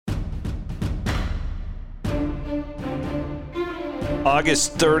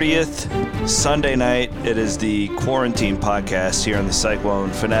August 30th, Sunday night. It is the Quarantine Podcast here on the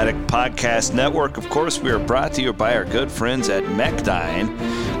Cyclone Fanatic Podcast Network. Of course, we are brought to you by our good friends at Mechdyne.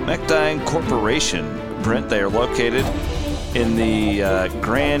 Mechdyne Corporation. Brent, they are located in the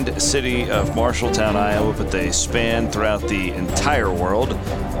grand city of Marshalltown, Iowa, but they span throughout the entire world.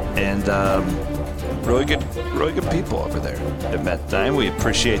 And really good people over there at Mechdyne. We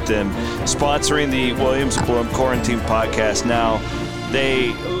appreciate them sponsoring the Williams Bloom Quarantine Podcast. Now,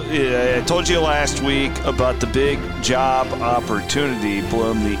 I told you last week about the big job opportunity,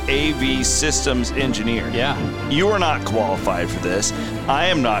 Bloom, the AV systems engineer. Yeah. You are not qualified for this. I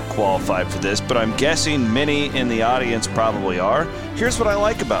am not qualified for this, but I'm guessing many in the audience probably are. Here's what I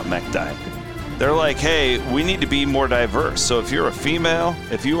like about Mechdyne. They're like, hey, we need to be more diverse. So if you're a female,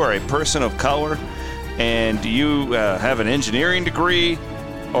 if you are a person of color, and you have an engineering degree,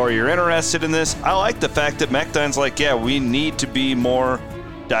 or you're interested in this, I like the fact that Mechdyne's like, yeah, we need to be more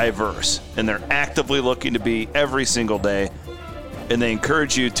diverse. And they're actively looking to be every single day. And they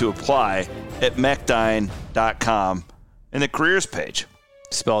encourage you to apply at mechdyne.com in the careers page.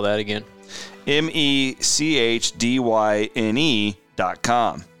 Spell that again.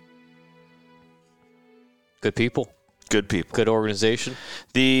 MECHDYNE.com. Good people. Good people. Good organization.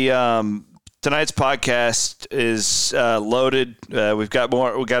 Tonight's podcast is loaded. We've got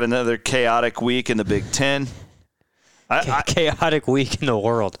more. We got another chaotic week in the Big Ten. Chaotic week in the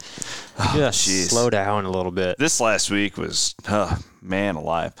world. Just slow down a little bit. This last week was, man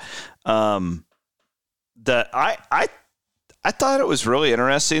alive. I thought it was really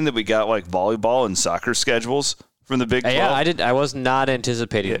interesting that we got like volleyball and soccer schedules from the Big 12. Yeah, I was not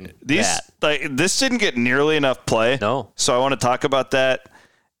anticipating that. This didn't get nearly enough play. No. So I want to talk about that.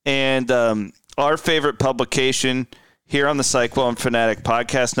 And our favorite publication here on the Cyclone Fanatic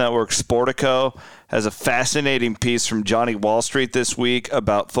Podcast Network, Sportico, has a fascinating piece from Johnny Wall Street this week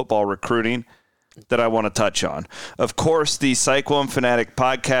about football recruiting that I want to touch on. Of course, the Cyclone Fanatic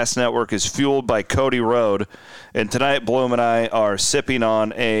Podcast Network is fueled by Cody Road, and tonight Bloom and I are sipping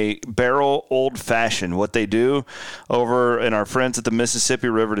on a barrel old-fashioned. What they do over in our friends at the Mississippi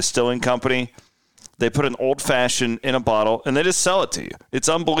River Distilling Company, they put an old-fashioned in a bottle, and they just sell it to you. It's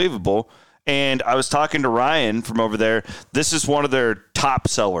unbelievable. And I was talking to Ryan from over there. This is one of their top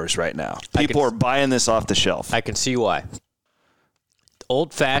sellers right now. People are buying this off the shelf. I can see why.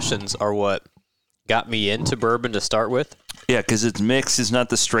 Old fashions are what got me into bourbon to start with. Yeah, because it's mixed. It's not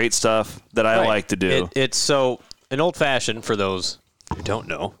the straight stuff that I like to do. It's so an old fashioned, for those who don't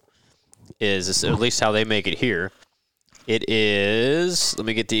know, is at least how they make it here. It is, let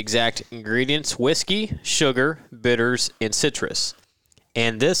me get the exact ingredients, whiskey, sugar, bitters, and citrus.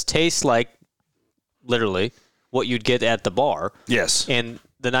 And this tastes like, literally, what you'd get at the bar. Yes. And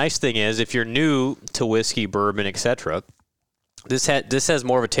the nice thing is, if you're new to whiskey, bourbon, etc., this has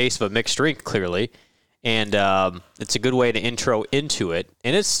more of a taste of a mixed drink, clearly. And it's a good way to intro into it.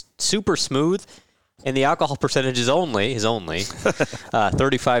 And it's super smooth. And the alcohol percentage is only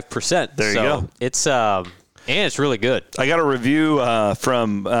 35%. There you go. It's... and it's really good. I got a review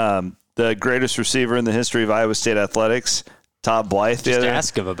from the greatest receiver in the history of Iowa State athletics, Todd Blythe. Just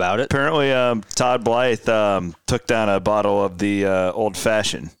ask him about it. Apparently, Todd Blythe took down a bottle of the Old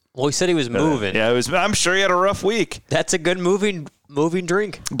Fashioned. Well, he said he was moving. Yeah, I'm sure he had a rough week. That's a good moving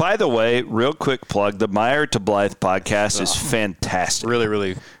drink. By the way, real quick plug, the Meyer to Blythe podcast is fantastic. Really,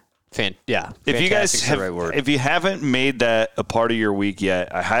 really If you guys if you haven't made that a part of your week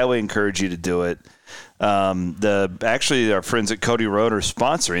yet, I highly encourage you to do it. Actually, our friends at Cody Road are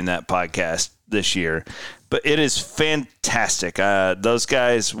sponsoring that podcast this year, but it is fantastic. Those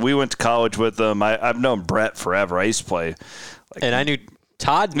guys, we went to college with them. I've known Brett forever. I used to play. And I knew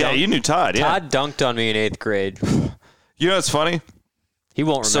Todd. Yeah, you knew Todd. Yeah. Todd dunked on me in 8th grade. You know what's funny? He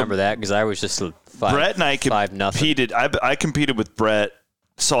won't remember that because I was just Brett and I competed. I competed with Brett.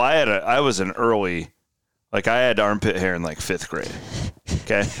 So I was an early, I had armpit hair in 5th grade.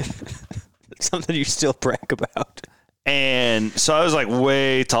 Okay. Something you still brag about. And so I was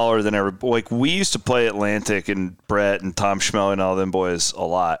way taller than ever. We used to play Atlantic and Brett and Tom Schmeling and all them boys a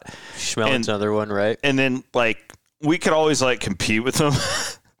lot. Schmeling's another one, right? And then we could always compete with them.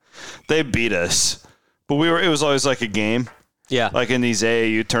 They beat us, but it was always a game. Yeah. In these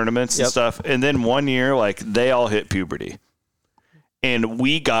AAU tournaments and stuff. And then one year, they all hit puberty. And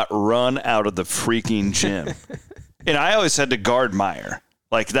we got run out of the freaking gym. And I always had to guard Meyer.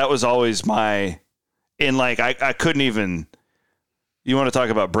 That was always my... And, I couldn't even... You want to talk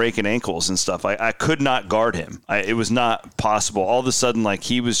about breaking ankles and stuff. I could not guard him. It was not possible. All of a sudden,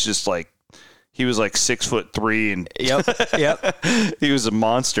 he was just, He was like 6'3" and Yep. he was a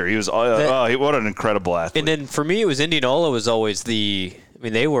monster. He was what an incredible athlete. And then for me, it was Indianola was always they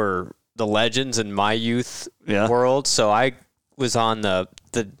were the legends in my youth world. So I was on the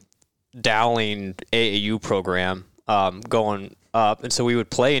Dowling AAU program going up, and so we would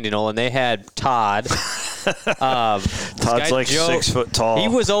play Indianola, and they had Todd. Todd's like Joe, 6 foot tall. He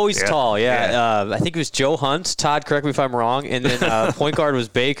was always tall, yeah. I think it was Joe Hunt. Todd, correct me if I'm wrong. And then point guard was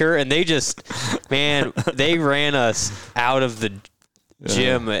Baker, and they just, they ran us out of the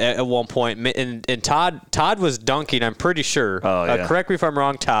gym at one point. And Todd was dunking, I'm pretty sure. Correct me if I'm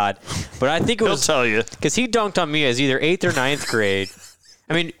wrong, Todd. But I think it was. He'll tell you. Because he dunked on me as either 8th or 9th grade.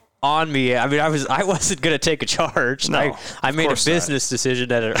 On me. I wasn't going to take a charge. No, I made a business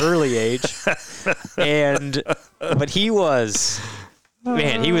decision at an early age. But he was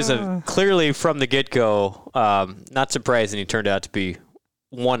clearly from the get-go, not surprising he turned out to be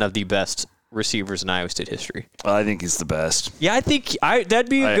one of the best receivers in Iowa State history. I think he's the best. Yeah, I think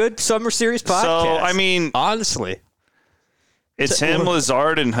that'd be a good Summer Series podcast. So, honestly. It's him,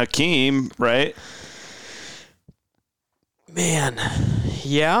 Lazard, and Hakeem, right? Man,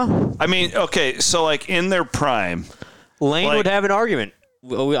 yeah. Okay, so like in their prime, Lane would have an argument.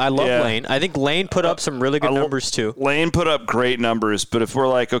 I love Lane. I think Lane put up some really good numbers too. Lane put up great numbers, but if we're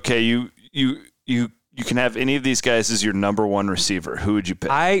like, okay, you can have any of these guys as your number one receiver, who would you pick?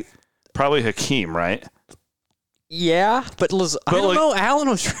 Probably Hakeem, right? Yeah, but I don't know. Allen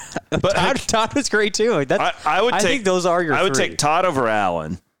was, Todd was great too. I think those are your. I would three. take Todd over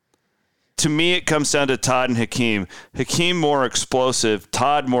Allen. To me, it comes down to Todd and Hakeem. Hakeem more explosive,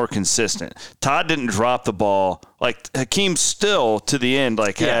 Todd more consistent. Todd didn't drop the ball. Like, Hakeem still, to the end,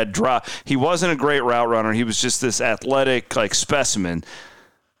 had drop. He wasn't a great route runner. He was just this athletic, specimen.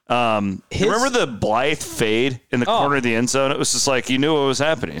 Remember the Blythe fade in the corner of the end zone? It was just like you knew what was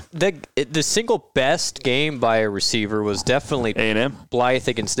happening. The single best game by a receiver was definitely A&M? Blythe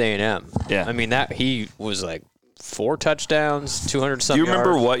against A&M. Yeah. He was like 4 touchdowns, 200-something Do you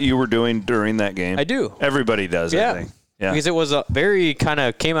remember yards. what you were doing during that game? I do. Everybody does, I think. Yeah. Because it was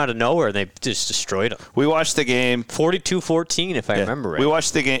came out of nowhere, and they just destroyed them. We watched the game. 42-14, if I remember right. We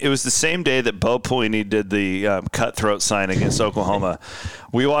watched the game. It was the same day that Bo Pelini did the cutthroat sign against Oklahoma.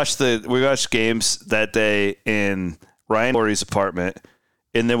 We watched games that day in Ryan Lorry's apartment,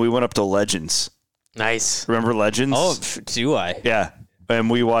 and then we went up to Legends. Nice. Remember Legends? Oh, do I? Yeah. And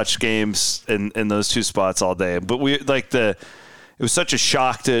we watched games in those two spots all day. But it was such a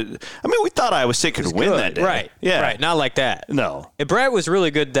shock we thought Iowa State could win that day. Right. Yeah. Right. Not like that. No. And Brett was really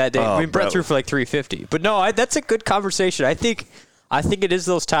good that day. Brett threw for like 350. But no, that's a good conversation. I think it is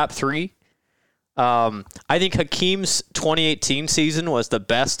those top 3. I think Hakeem's 2018 season was the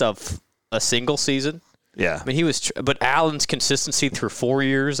best of a single season. Yeah. He was, but Allen's consistency through 4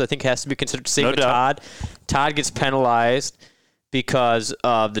 years, I think, has to be considered. Same with Todd. Todd gets penalized because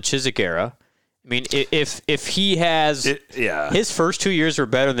of the Chizik era. If he has his first 2 years were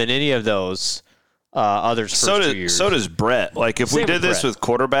better than any of those others' first 2 years. So does Brett. If we did this with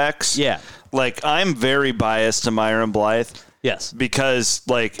quarterbacks, I'm very biased to Myron Blythe. Yes, because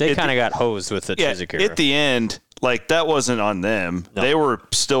they kind of got hosed with the Chizik era. At the end, that wasn't on them. No. They were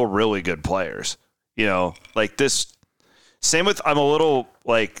still really good players. This. Same with I'm a little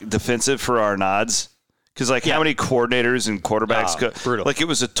defensive for our nods. Because, how many coordinators and quarterbacks go? Brutal. It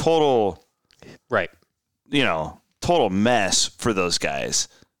was a total, right? Total mess for those guys.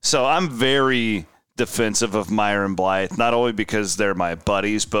 So I'm very defensive of Myron Blythe, not only because they're my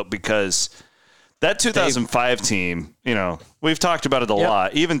buddies, but because that 2005 team, we've talked about it a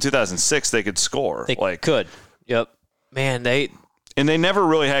lot. Even 2006, they could score. They could. Yep. Man, they never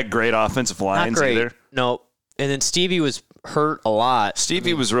really had great offensive lines either. No. And then Stevie was hurt a lot.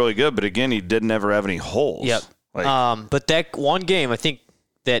 Stevie was really good, but again, he didn't ever have any holes. Yep. But that one game, I think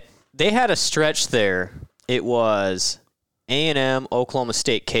that they had a stretch there. It was A&M, Oklahoma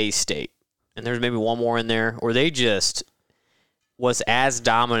State, K-State, and there's maybe one more in there, where they just was as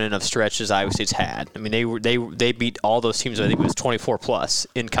dominant of stretch as Iowa State's had. They beat all those teams. I think it was 24+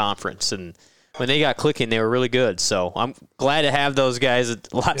 in conference, and when they got clicking, they were really good. So I'm glad to have those guys a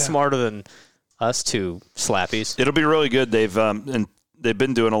lot smarter than us two slappies. It'll be really good. They've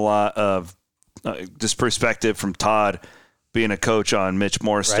been doing a lot of just perspective from Todd being a coach on Mitch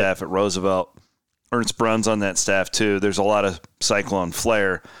Moore's staff at Roosevelt. Ernst Brun's on that staff too. There's a lot of Cyclone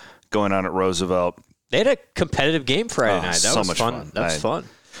flair going on at Roosevelt. They had a competitive game Friday night. That so was much fun. That was fun.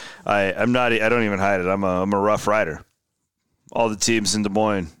 I don't even hide it. I'm a rough rider. all the teams in Des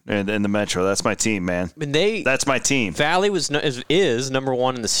Moines and in the Metro. That's my team, man. And that's my team. Valley is number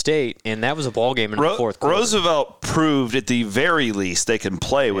one in the state, and that was a ball game in the fourth quarter. Roosevelt proved at the very least they can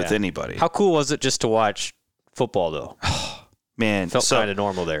play with anybody. How cool was it just to watch football, though? Man, felt kind of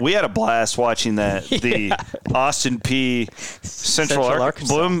normal there. We had a blast watching that. The Austin Peay Central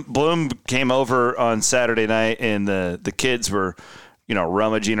Arkansas. Bloom came over on Saturday night, and the kids were,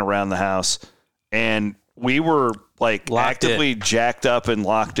 rummaging around the house, and we were actively jacked up and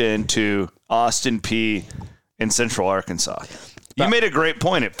locked into Austin Peay in Central Arkansas. You made a great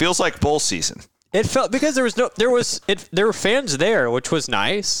point. It feels like bowl season. It felt because there were fans there, which was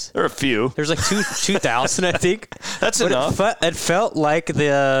nice. There were a few. There's 2,000, I think. That's enough. It felt like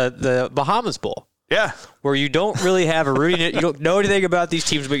the Bahamas Bowl. Yeah. Where you don't really have a rooting it. You don't know anything about these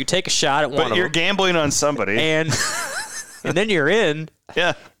teams, but you take a shot at one of them. But you're gambling on somebody. And then you're in.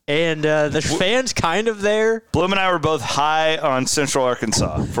 Yeah. And the fans kind of there. Bloom and I were both high on Central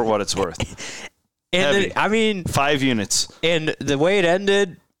Arkansas, for what it's worth. And then, 5 units. And the way it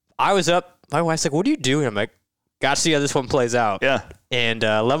ended, I was up. My wife's like, "What are you doing?" I'm like, "Got to see how this one plays out." Yeah. And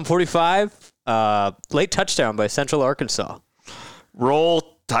 11:45, late touchdown by Central Arkansas.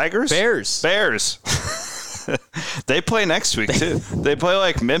 Roll Tigers? Bears. They play next week, too. They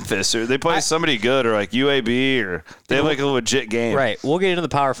play Memphis, or they play somebody good, or UAB, or they have a legit game. Right. We'll get into the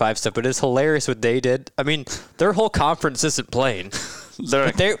Power 5 stuff, but it's hilarious what they did. I mean, their whole conference isn't playing.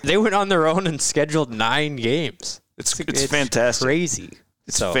 They went on their own and scheduled 9 games. It's fantastic. Crazy.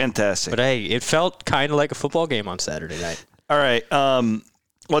 It's fantastic. But, hey, it felt kind of like a football game on Saturday night. All right.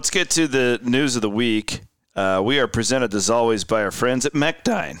 Let's get to the news of the week. We are presented, as always, by our friends at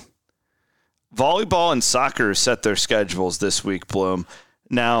Mechdyne. Volleyball and soccer set their schedules this week, Bloom.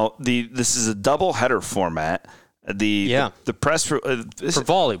 Now, this is a double-header format. The press for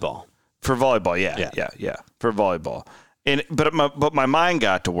volleyball. For volleyball, yeah. For volleyball. But my mind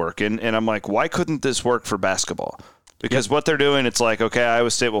got to working, and I'm like, why couldn't this work for basketball? Because what they're doing, it's like, okay, Iowa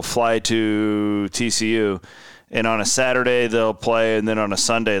State will fly to TCU, and on a Saturday they'll play, and then on a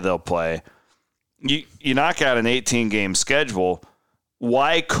Sunday they'll play. You knock out an 18-game schedule.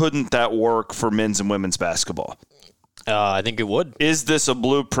 Why couldn't that work for men's and women's basketball? I think it would. Is this a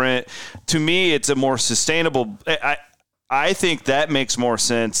blueprint? To me, it's a more sustainable. I think that makes more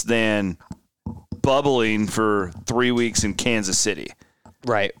sense than bubbling for 3 weeks in Kansas City.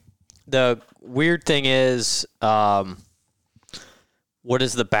 Right. The weird thing is, what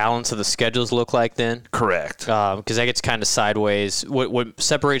does the balance of the schedules look like then? Correct. Because that gets kind of sideways. What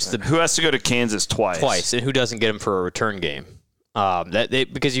separates the who has to go to Kansas twice, and who doesn't get them for a return game?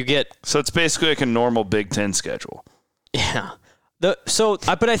 Because you get so it's basically like a normal Big Ten schedule. Yeah. But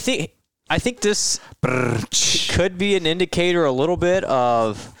I think this could be an indicator a little bit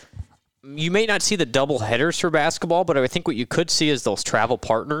of. You may not see the double headers for basketball, but I think what you could see is those travel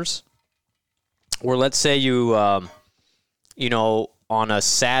partners. Where let's say you, on a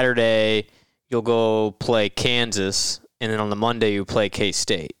Saturday, you'll go play Kansas, and then on the Monday you play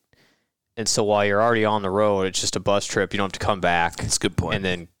K-State. And so while you're already on the road, it's just a bus trip. You don't have to come back. That's a good point. And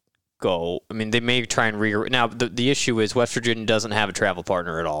then go. I mean, they may try and now the issue is West Virginia doesn't have a travel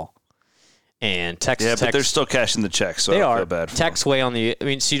partner at all. And Texas. Yeah, but they're still cashing the checks, so I don't feel bad for Tech's way on the. I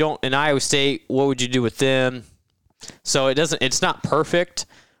mean, so you don't in Iowa State. What would you do with them? So it's not perfect,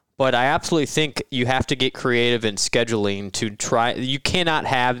 but I absolutely think you have to get creative in scheduling to try. You cannot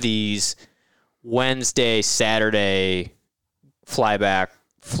have these Wednesday, Saturday fly back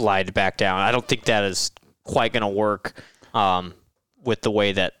down. I don't think that is quite going to work with the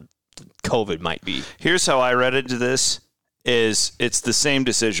way that COVID might be. Here's how I read into this: it's the same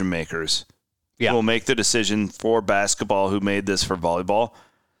decision makers. Yeah. Will make the decision for basketball who made this for volleyball.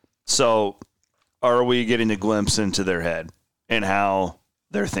 So are we getting a glimpse into their head and how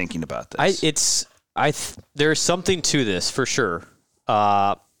they're thinking about this? There's something to this for sure.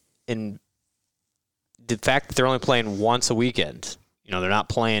 In the fact that they're only playing once a weekend, they're not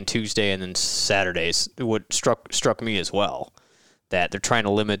playing Tuesday and then Saturdays. What struck me as well, that they're trying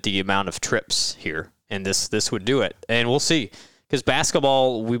to limit the amount of trips here, and this would do it. And we'll see. Because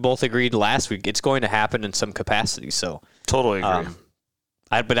basketball, we both agreed last week, it's going to happen in some capacity. So totally agree.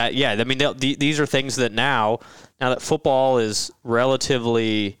 These are things that now that football is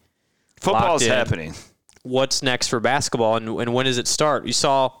relatively football's happening. What's next for basketball, and when does it start? You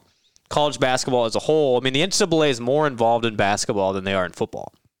saw college basketball as a whole. I mean, the NCAA is more involved in basketball than they are in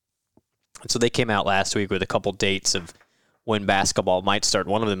football. And so they came out last week with a couple dates of when basketball might start.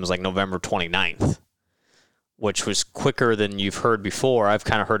 One of them was like November 29th. Which was quicker than you've heard before. I've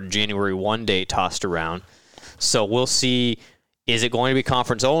kind of heard a January 1 date tossed around. So we'll see, is it going to be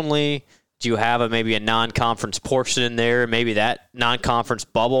conference only? Do you have maybe a non-conference portion in there? Maybe that non-conference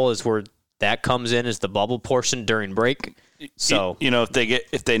bubble is where that comes in as the bubble portion during break. So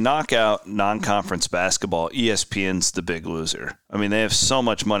if they knock out non-conference basketball, ESPN's the big loser. I mean, they have so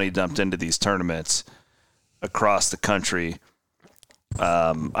much money dumped into these tournaments across the country.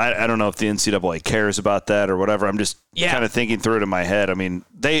 I don't know if the NCAA cares about that or whatever. I'm just kind of thinking through it in my head. I mean,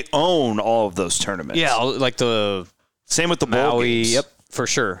 they own all of those tournaments. Yeah, like the same with the bowl games. Yep, for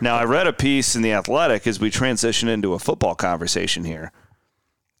sure. Now, I read a piece in The Athletic as we transition into a football conversation here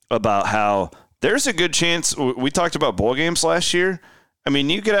about how there's a good chance. We talked about bowl games last year. I mean,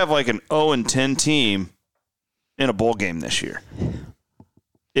 you could have like an 0-10 team in a bowl game this year.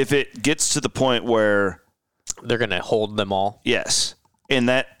 If it gets to the point where they're going to hold them all. Yes. And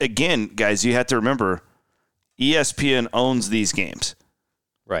that, again, guys, you have to remember, ESPN owns these games.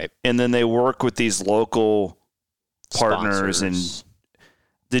 Right. And then they work with these local partners. Sponsors. And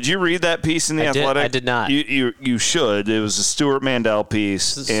did you read that piece in The Athletic? I did not. You should. It was a Stuart Mandel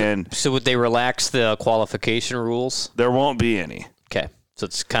piece. So would they relax the qualification rules? There won't be any. Okay. So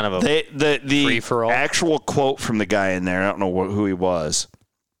it's kind of a the free-for-all? Actual quote from the guy in there, I don't know who he was.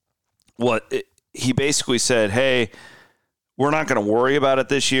 He basically said, hey, we're not going to worry about it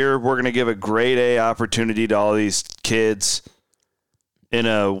this year. We're going to give a grade A opportunity to all these kids in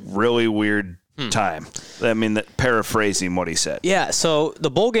a really weird time. I mean, paraphrasing what he said. Yeah, so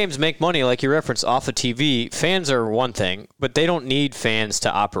the bowl games make money, like you referenced, off of TV. Fans are one thing, but they don't need fans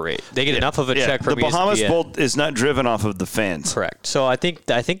to operate. They get enough of a check from the Bahamas ESPN. Bowl is not driven off of the fans. Correct. So I think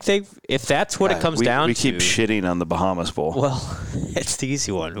they, if that's what it comes down to. We keep shitting on the Bahamas Bowl. Well, it's the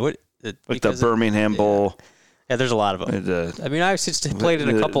easy one. Like the Birmingham Bowl. Yeah, there's a lot of them. I mean, I've just played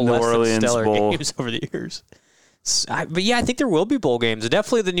in a couple New less Orleans than stellar Bowl. games over the years. But yeah, I think there will be bowl games.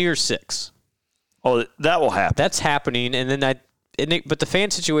 Definitely the New Year's Six. Oh, that will happen. That's happening, and then but the fan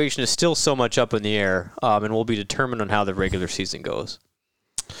situation is still so much up in the air, and will be determined on how the regular season goes.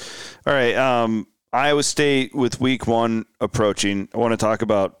 All right, Iowa State with Week 1 approaching. I want to talk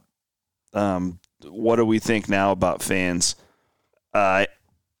about what do we think now about fans. I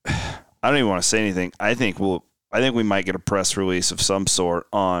don't even want to say anything. I think we might get a press release of some sort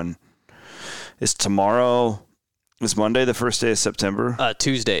on. Is Monday the first day of September?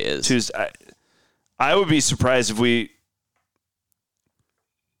 Tuesday is. Tuesday. I would be surprised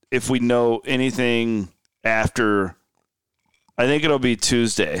if we know anything after. I think it'll be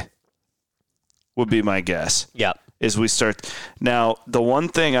Tuesday. Would be my guess. Yeah. As we start now, the one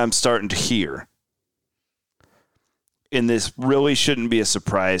thing I'm starting to hear, and this really shouldn't be a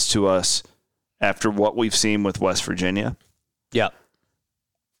surprise to us after what we've seen with West Virginia. Yeah.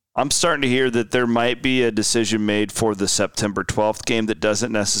 I'm starting to hear that there might be a decision made for the September 12th game that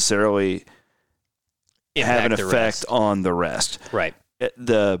doesn't necessarily have an effect on the rest. Right.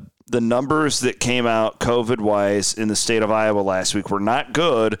 The numbers that came out COVID-wise in the state of Iowa last week were not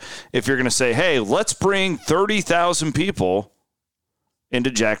good if you're going to say, hey, let's bring 30,000 people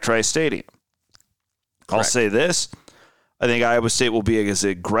into Jack Trice Stadium. Correct. I'll say this. I think Iowa State will be as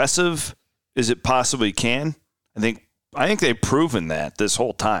aggressive as it possibly can. I think they've proven that this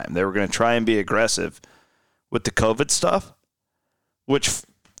whole time. They were going to try and be aggressive with the COVID stuff, which,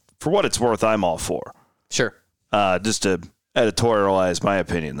 for what it's worth, I'm all for. Sure. Just to editorialize my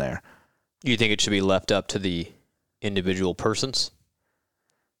opinion there. You think it should be left up to the individual persons?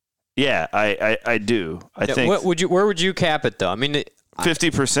 Yeah, I do. I think. Where would you cap it, though? I mean,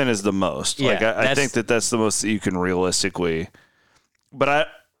 50% is the most. Yeah, I think that's the most that you can realistically. But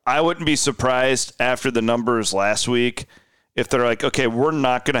I wouldn't be surprised after the numbers last week if they're like, okay, we're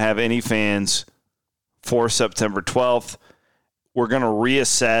not going to have any fans for September 12th. We're going to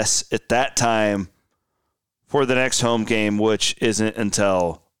reassess at that time for the next home game, which isn't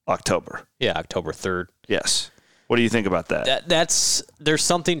until October. Yeah, October 3rd. Yes. What do you think about that? There's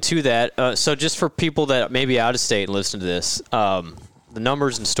something to that. So just for people that may be out of state and listen to this, the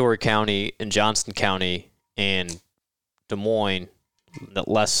numbers in Story County and Johnston County and Des Moines,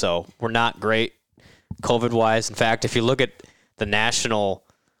 less so, were not great COVID-wise. In fact, if you look at the national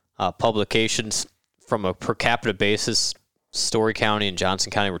publications from a per capita basis, Story County and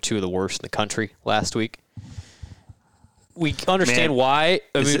Johnston County were two of the worst in the country last week. We understand why.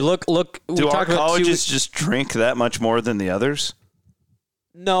 I mean, look. Do our colleges just drink that much more than the others?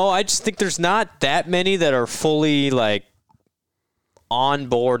 No, I just think there's not that many that are fully on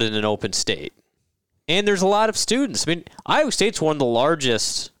board in an open state. And there's a lot of students. I mean, Iowa State's one of the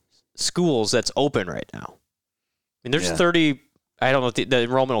largest schools that's open right now. I mean, there's 30. I don't know if the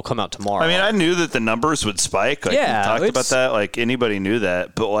enrollment will come out tomorrow. I mean, I knew that the numbers would spike. We talked about that. Anybody knew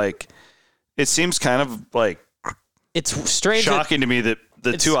that. But, it seems kind of, it's strange. Shocking to me that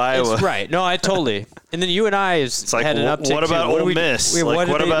the two Iowa. Right. No, I totally. And then UNI has like, had an uptick. What about Ole Miss? What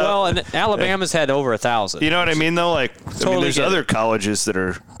about? Well, and Alabama's had over 1,000. You know what I mean, though? Like, Totally I mean, there's other colleges that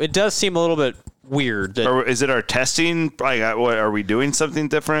are. It does seem a little bit weird. Or is it our testing? Like, what, are we doing something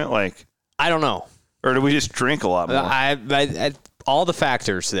different? Like, I don't know. Or do we just drink a lot more? I all the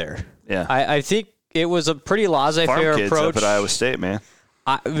factors there. Yeah. I think it was a pretty laissez-faire kids approach. Up at Iowa State, man.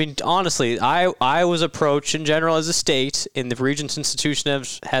 I mean, honestly, Iowa's approach in general as a state and the Regents Institution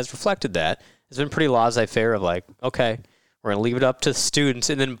has reflected that. It's been pretty laissez-faire of like, okay, we're going to leave it up to the students.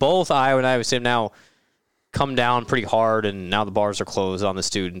 And then both Iowa and Iowa State have now come down pretty hard, and now the bars are closed on the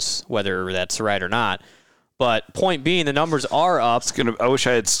students, whether that's right or not. But point being, the numbers are up. I wish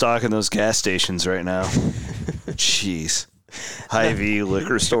I had stock in those gas stations right now. Jeez. Hy-Vee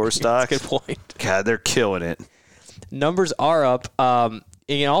liquor store stock. Good point. God, they're killing it. Numbers are up.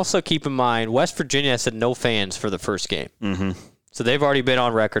 And also keep in mind, West Virginia said no fans for the first game. Mm-hmm. So they've already been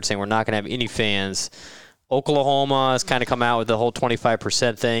on record saying we're not going to have any fans. Oklahoma has kind of come out with the whole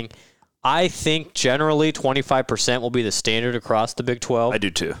 25% thing. I think generally 25% will be the standard across the Big 12. I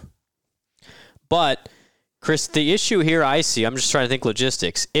do too. But, Chris, the issue here I see, I'm just trying to think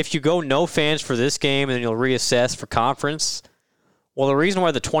logistics. If you go no fans for this game and then you'll reassess for conference, well, the reason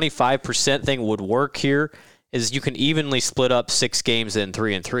why the 25% thing would work here is you can evenly split up 6 games in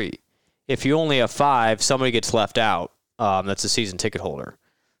 3 and 3. If you only have 5, somebody gets left out. That's a season ticket holder.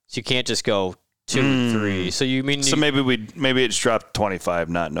 So you can't just go 2 and 3. So maybe it's dropped 25,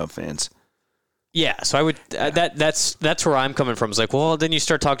 not no fans. Yeah, so I would that's where I'm coming from. It's like, well, then you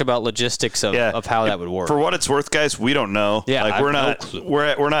start talking about logistics of how that would work. For what it's worth, guys, we don't know. Yeah, like we're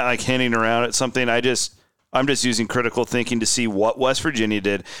not like hinting around at something. I'm just using critical thinking to see what West Virginia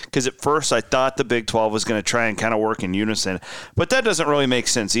did, because at first I thought the Big 12 was going to try and kind of work in unison, but that doesn't really make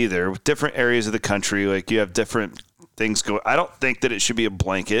sense either. With different areas of the country, like you have different things go. I don't think that it should be a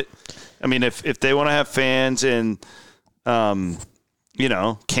blanket. I mean, if they want to have fans in, Kansas,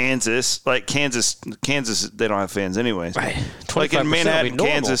 they don't have fans anyways. Right. Like in Manhattan,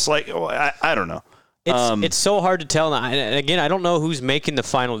 Kansas, I don't know. It's so hard to tell. And again, I don't know who's making the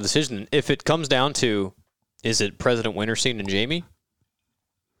final decision. If it comes down to, is it President Winterstein and Jamie?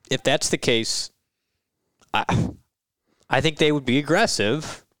 If that's the case, I think they would be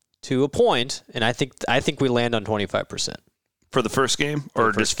aggressive to a point, and I think we land on 25% for the first game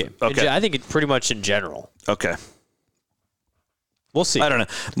or first game. Okay, I think it pretty much in general. Okay, we'll see. I don't know.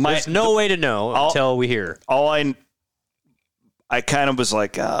 There's no way to know until we hear. I kind of was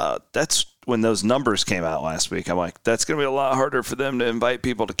like, that's when those numbers came out last week. I'm like, that's going to be a lot harder for them to invite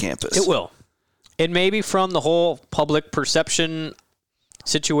people to campus. It will. And maybe from the whole public perception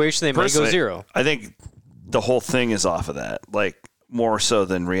situation, they might go 0. I think the whole thing is off of that, like more so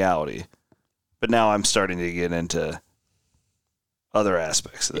than reality. But now I'm starting to get into other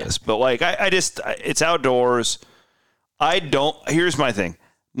aspects of this. But like, it's outdoors. Here's my thing.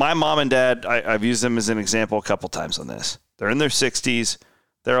 My mom and dad, I've used them as an example a couple times on this. They're in their 60s.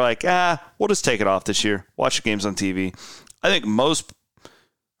 They're like, we'll just take it off this year. Watch the games on TV. I think most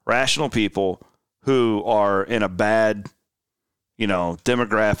rational people who are in a bad,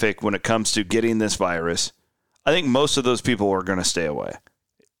 demographic when it comes to getting this virus, I think most of those people are going to stay away.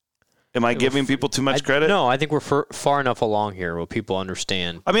 Am I giving people too much credit? No, I think we're far enough along here where people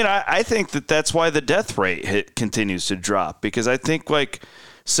understand. I mean, I think that's why the death rate continues to drop, because I think like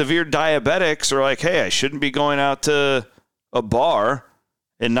severe diabetics are like, hey, I shouldn't be going out to a bar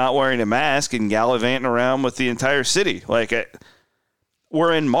and not wearing a mask and gallivanting around with the entire city. Like,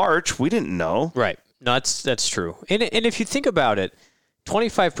 we're in March. We didn't know. Right. No, that's true. And if you think about it,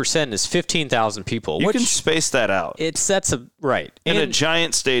 25% is 15,000 people. You can space that out. Right. In a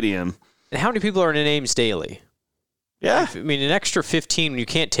giant stadium. And how many people are in Ames daily? Yeah. I mean, an extra 15 when you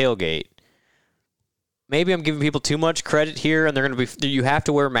can't tailgate. Maybe I'm giving people too much credit here, and they're going to be. You have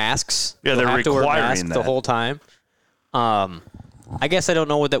to wear masks. Yeah, they're have to wear requiring masks that the whole time. I guess I don't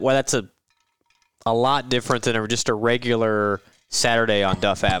know why that's a lot different than just a regular Saturday on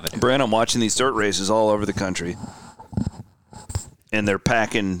Duff Avenue. Brand, I'm watching these dirt races all over the country, and they're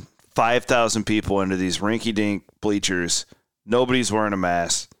packing 5,000 people into these rinky-dink bleachers. Nobody's wearing a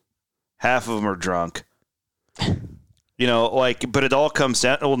mask. Half of them are drunk. But it all comes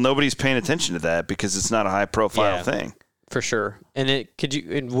down. Well, nobody's paying attention to that because it's not a high-profile thing. For sure.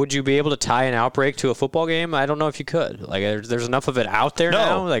 And would you be able to tie an outbreak to a football game? I don't know if you could. Like, there's enough of it out there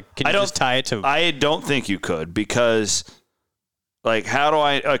now. Like, can you just tie it to? I don't think you could, because, like, how do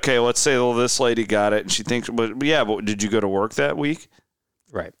I? Okay, let's say this lady got it and she thinks, but did you go to work that week?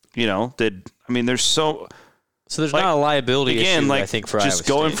 Right. There's so. So there's not a liability issue, like, I think, for just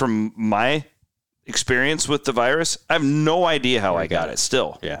Iowa going State. from my experience with the virus. I have no idea how I got it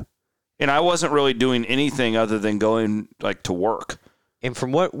still. Yeah. And I wasn't really doing anything other than going like to work. And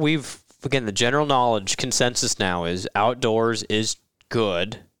from what again, the general knowledge consensus now is outdoors is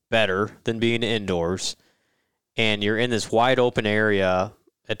good, better than being indoors. And you're in this wide open area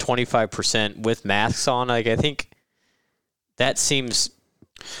at 25% with masks on. Like, I think that seems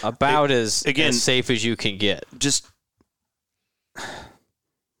about as safe as you can get. Just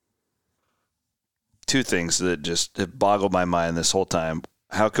two things that just have boggled my mind this whole time.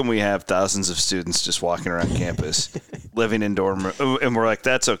 How can we have thousands of students just walking around campus, living in dorm room, and we're like,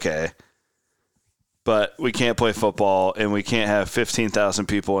 that's okay, but we can't play football and we can't have 15,000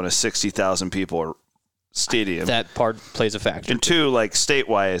 people in a 60,000 people stadium. That part plays a factor. And two, like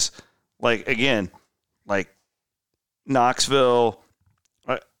state-wise, like again, like Knoxville,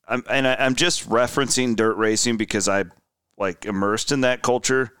 I'm just referencing dirt racing because I like immersed in that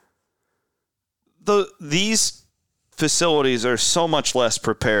culture. These facilities are so much less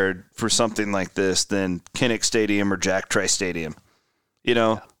prepared for something like this than Kinnick Stadium or Jack Trice Stadium. You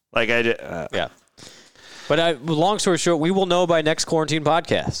know, yeah. But long story short, we will know by next quarantine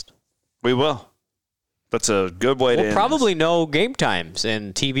podcast. We will. That's a good way to. We'll probably know game times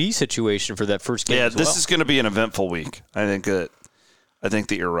and TV situation for that first game. Yeah, this is going to be an eventful week. I think that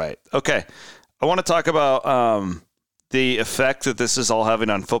you're right. Okay, I want to talk about the effect that this is all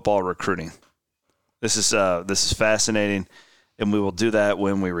having on football recruiting. This is fascinating, and we will do that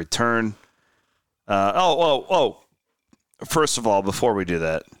when we return. First of all, before we do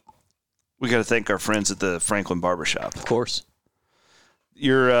that, we got to thank our friends at the Franklin Barbershop. Of course.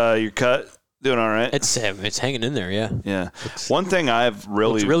 Your cut doing all right? It's hanging in there, yeah. Yeah. One thing I've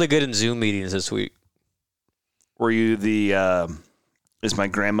really really good in Zoom meetings this week. Were you as my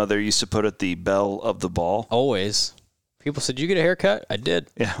grandmother used to put it, the belle of the ball? Always. People said, "Did you get a haircut?" I did.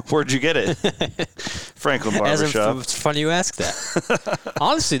 Yeah. Where'd you get it? Franklin Barbershop. It's funny you ask that.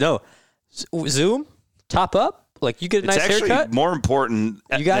 Honestly, no. Zoom, top up, like you get a nice haircut. It's actually more important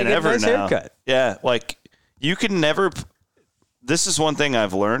you gotta than get ever a nice now. Haircut. Yeah, like you can never. This is one thing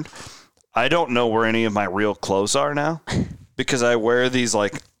I've learned. I don't know where any of my real clothes are now because I wear these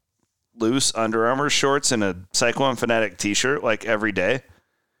like loose Under Armour shorts and a Cyclone Fanatic t-shirt like every day.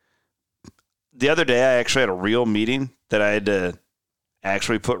 The other day, I actually had a real meeting that I had to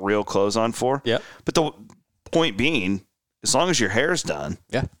actually put real clothes on for. Yeah. But the point being, as long as your hair's done,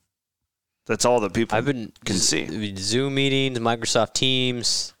 yeah, that's all that people can see. Zoom meetings, Microsoft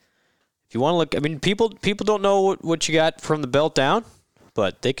Teams. If you want to look, I mean, people don't know what you got from the belt down,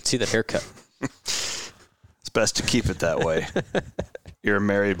 but they can see that haircut. It's best to keep it that way. You're a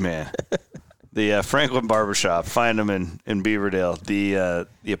married man. The Franklin Barbershop, find them in Beaverdale. The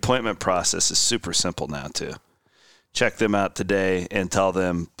appointment process is super simple now too. Check them out today and tell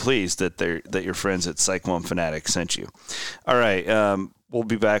them, please, that your friends at Cyclone Fanatic sent you. All right, we'll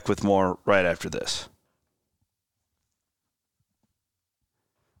be back with more right after this.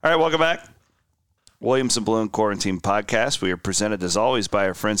 All right, welcome back. Williams and Bloom Quarantine Podcast. We are presented, as always, by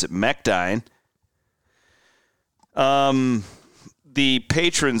our friends at Mechdyne. The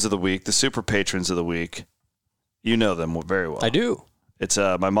patrons of the week, the super patrons of the week, you know them very well. I do. It's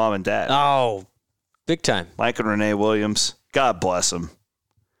my mom and dad. Oh, big time. Mike and Renee Williams. God bless them.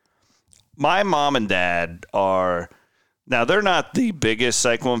 My mom and dad are, now they're not the biggest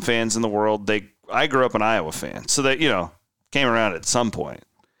Cyclone fans in the world. I grew up an Iowa fan, so they, came around at some point.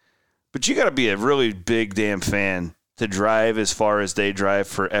 But you got to be a really big damn fan to drive as far as they drive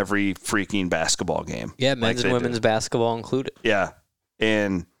for every freaking basketball game. Yeah, men's and women's basketball included. Yeah.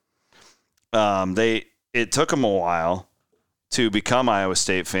 And it took them a while to become Iowa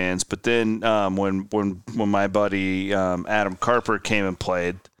State fans, but then when my buddy Adam Carper came and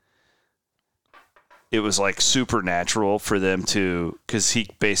played, it was like supernatural for them to, because he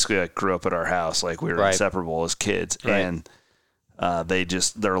basically like grew up at our house, like we were inseparable as kids, and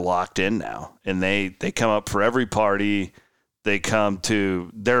they're locked in now, and they come up for every party. They've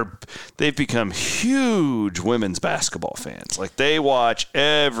become huge women's basketball fans. Like they watch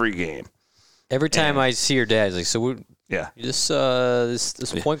every game. Every time I see your dad, he's like, this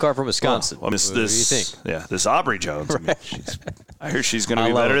point guard from Wisconsin. What do you think? Yeah, this Aubrey Jones. Right. I hear she's going to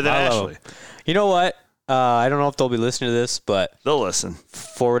be better than Ashley. You know what? I don't know if they'll be listening to this, but they'll listen.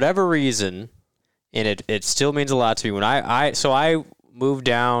 For whatever reason, and it still means a lot to me. When I moved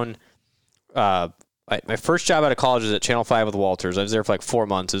down. My first job out of college was at Channel 5 with Walters. I was there for like 4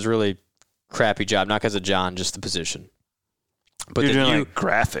 months. It was a really crappy job, not because of John, just the position. But you're doing like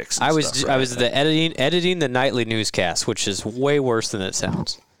graphics. I was the editing the nightly newscast, which is way worse than it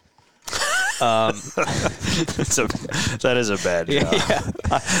sounds. That is a bad job. Yeah.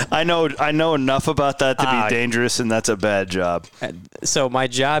 I know enough about that to be dangerous, and that's a bad job. So my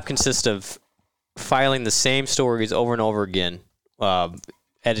job consists of filing the same stories over and over again,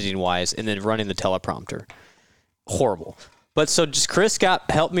 editing-wise, and then running the teleprompter. Horrible. But so just Chris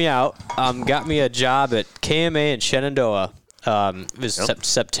helped me out, got me a job at KMA in Shenandoah. It was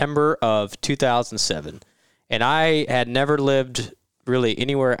September of 2007. And I had never lived really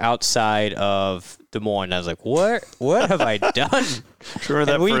anywhere outside of Des Moines. I was like, what have I done? Remember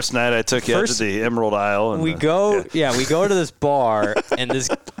that first night I took you out to the Emerald Isle? And we go to this bar, and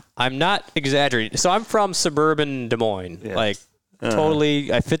I'm not exaggerating. So I'm from suburban Des Moines. Yeah.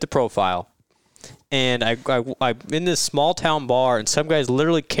 Totally, I fit the profile. And I'm in this small town bar, and some guy's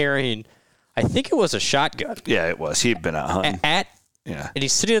literally carrying, I think it was a shotgun. Yeah, it was. He'd been out hunting. And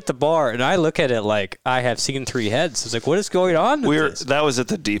he's sitting at the bar, and I look at it like I have seen three heads. I was like, what is going on with this? That was at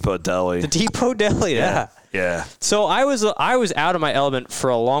the Depot Deli. The Depot Deli, yeah. Yeah. So I was out of my element for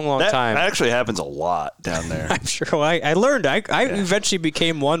a long time. That actually happens a lot down there. I'm sure. I learned. I eventually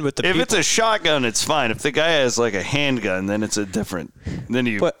became one with the people. If it's a shotgun, it's fine. If the guy has like a handgun, then it's a different. Then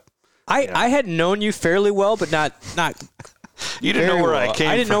you. But I had known you fairly well, but not. You didn't know where I came from.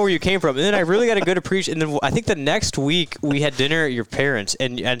 I didn't know where you came from. And then I really got a good appreciation. And then I think the next week we had dinner at your parents,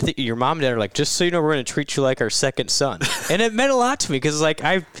 and I think your mom and dad are like, just so you know, we're going to treat you like our second son. And it meant a lot to me because like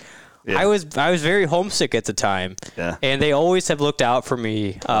I was very homesick at the time. Yeah. And they always have looked out for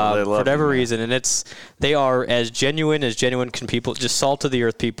me for whatever reason. And they are as genuine can people, just salt of the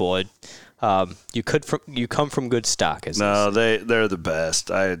earth people. You come from good stock. They're the best.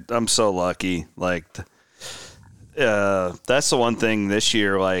 I'm so lucky. Like. That's the one thing this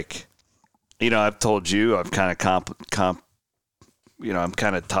year, like, I've told you, I've kind of I'm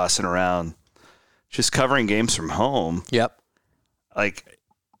kind of tossing around just covering games from home. Yep. Like,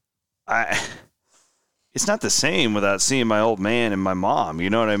 it's not the same without seeing my old man and my mom. You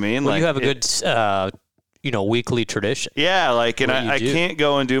know what I mean? Well, you have a good, weekly tradition. Yeah. Like, and I can't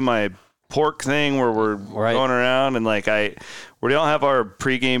go and do my pork thing where we're going around and like we don't have our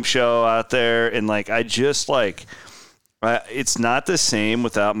pregame show out there, and like I just like it's not the same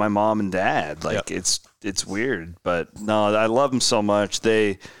without my mom and dad. Like it's weird, but no, I love them so much.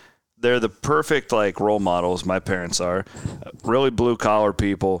 They're the perfect like role models. My parents are really blue collar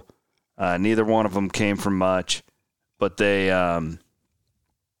people. Neither one of them came from much, but they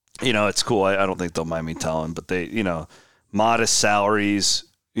it's cool. I don't think they'll mind me telling, but they modest salaries.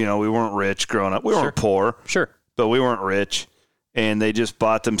 We weren't rich growing up. We weren't poor. Sure. But we weren't rich. And they just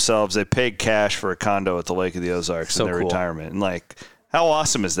bought themselves, they paid cash for a condo at the Lake of the Ozarks in their retirement. And, like, how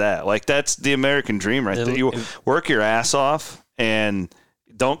awesome is that? Like, that's the American dream right there. You work your ass off and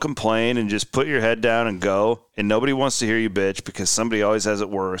don't complain and just put your head down and go. And nobody wants to hear you bitch because somebody always has it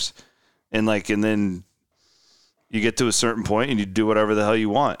worse. And then you get to a certain point and you do whatever the hell you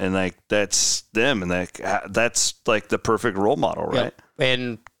want. And, like, that's them. And, that's like, the perfect role model, right? Yep.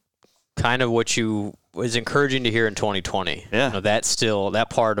 And kind of what you was encouraging to hear in 2020. Yeah. That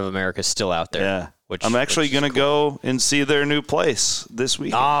part of America is still out there. Yeah. I'm actually going to go and see their new place this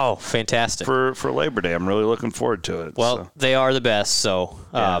week. Oh, fantastic. For Labor Day. I'm really looking forward to it. Well, They are the best, so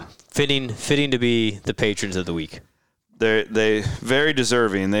fitting to be the patrons of the week. They very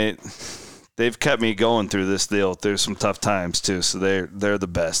deserving. They've kept me going through this deal. There's some tough times too, so they're the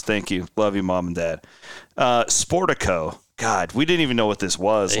best. Thank you. Love you, Mom and Dad. Sportico. God, we didn't even know what this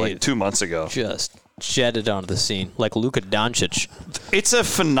was 2 months ago. Just jetted onto the scene like Luka Doncic. It's a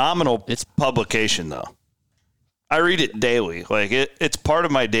phenomenal publication, though. I read it daily. Like it's part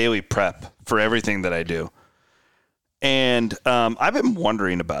of my daily prep for everything that I do. And I've been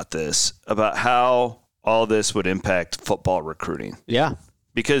wondering about how all this would impact football recruiting. Yeah.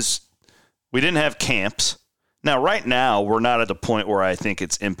 Because we didn't have camps. Now, right now, we're not at the point where I think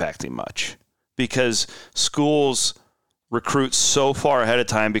it's impacting much because schools recruit so far ahead of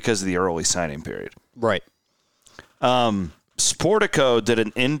time because of the early signing period. Right. Sportico did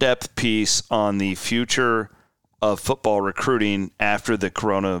an in-depth piece on the future of football recruiting after the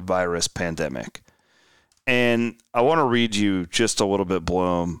coronavirus pandemic. And I want to read you just a little bit,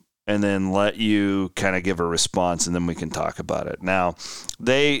 Bloom, and then let you kind of give a response, and then we can talk about it. Now,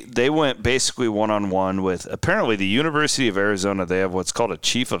 they went basically one-on-one with apparently the University of Arizona. They have what's called a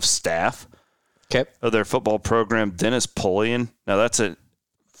chief of staff of their football program, Dennis Pullian. Now, that's a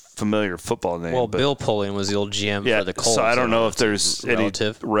familiar football name. Well, Bill Pullian was the old GM for the Colts. So I don't know if there's any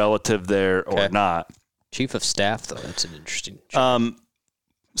relative there or not. Chief of staff, though, that's an interesting.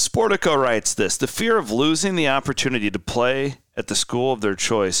 Sportico writes this: the fear of losing the opportunity to play at the school of their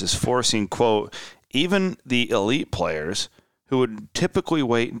choice is forcing, quote, even the elite players who would typically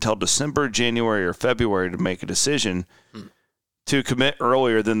wait until December, January, or February to make a decision to commit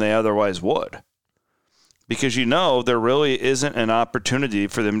earlier than they otherwise would. Because there really isn't an opportunity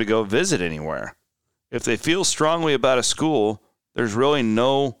for them to go visit anywhere. If they feel strongly about a school, there's really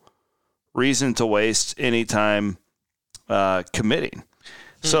no reason to waste any time committing.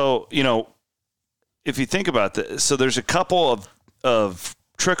 So, if you think about this, so there's a couple of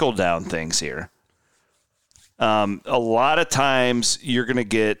trickle-down things here. A lot of times you're going to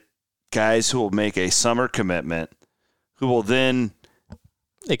get guys who will make a summer commitment who will then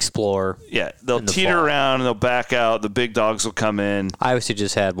explore. Yeah, they'll teeter around and they'll back out. The big dogs will come in. I obviously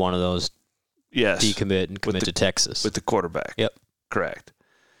just had one of those decommit and commit to Texas. With the quarterback. Yep. Correct.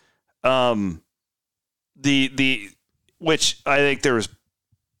 Which I think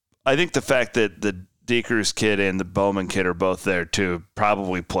the fact that the Dekers kid and the Bowman kid are both there too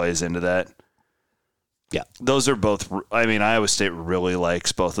probably plays into that. Yeah. Those are both, Iowa State really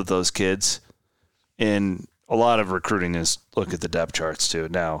likes both of those kids. And a lot of recruiting is look at the depth charts too.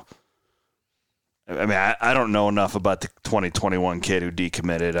 Now, I don't know enough about the 2021 kid who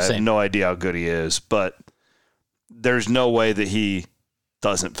decommitted. I have no idea how good he is, but there's no way that he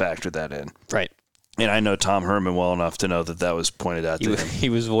doesn't factor that in. Right. And I know Tom Herman well enough to know that was pointed out to him. He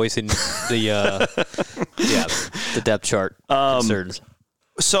was voicing the depth chart concerns.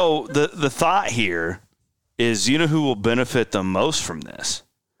 So the thought here is, who will benefit the most from this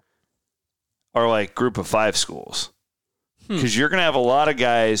are like group of 5 schools. Because you're going to have a lot of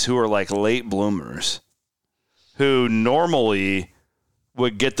guys who are like late bloomers who normally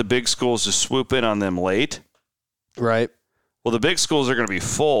would get the big schools to swoop in on them late. Right. Well, the big schools are going to be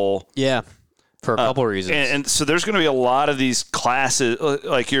full. Yeah. For a couple reasons. And so there's going to be a lot of these classes,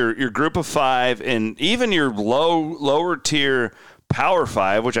 like your group of 5 and even your lower tier Power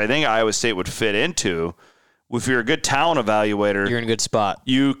 5, which I think Iowa State would fit into. If you're a good talent evaluator, you're in a good spot.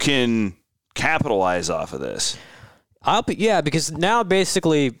 You can capitalize off of this. Because now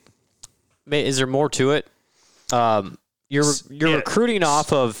basically, is there more to it? You're recruiting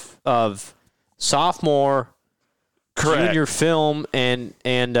off of sophomore, correct, junior film, and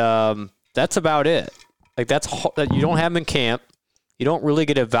that's about it. Like you don't have them in camp. You don't really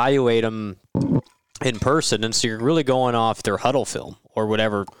get to evaluate them in person, and so you're really going off their huddle film or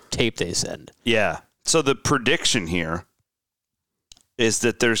whatever tape they send. Yeah. So the prediction here is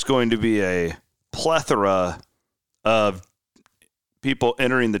that there's going to be a plethora of people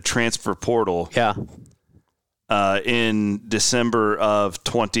entering the transfer portal. Yeah. In December of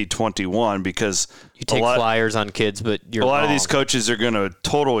 2021, because you take flyers on kids, but a lot of these coaches are going to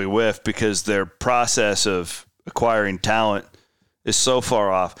totally whiff because their process of acquiring talent is so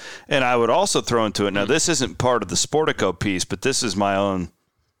far off. And I would also throw into it, now this isn't part of the Sportico piece, but this is my own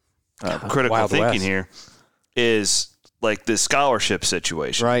critical Wild thinking West. here, is like the scholarship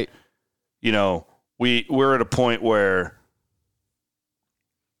situation. Right. We're at a point where,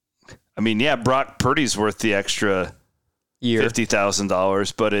 Brock Purdy's worth the extra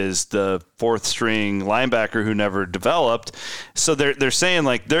 $50,000, but is the 4th string linebacker who never developed. So they're saying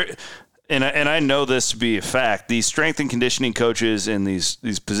and I know this to be a fact. These strength and conditioning coaches and these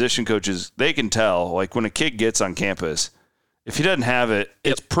position coaches, they can tell like when a kid gets on campus, if he doesn't have it,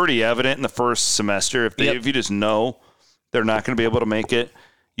 it's pretty evident in the first semester. If you just know they're not going to be able to make it,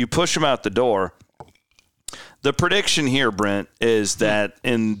 you push them out the door. The prediction here, Brent, is that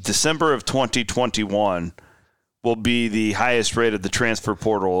in December of 2021 will be the highest rate of the transfer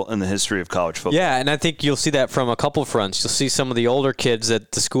portal in the history of college football. Yeah, and I think you'll see that from a couple fronts. You'll see some of the older kids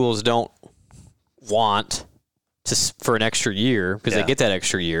that the schools don't want for an extra year because they get that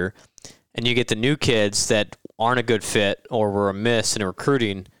extra year. And you get the new kids that aren't a good fit or were a miss in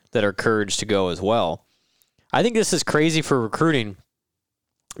recruiting that are encouraged to go as well. I think this is crazy for recruiting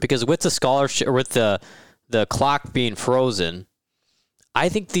because with the scholarship or with the clock being frozen, I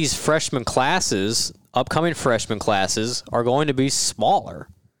think these upcoming freshman classes are going to be smaller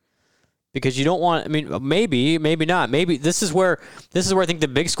because you don't want, maybe not. Maybe this is where I think the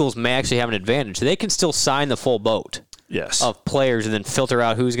big schools may actually have an advantage. They can still sign the full boat of players and then filter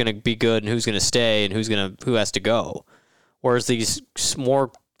out who's going to be good and who's going to stay and who has to go. Whereas these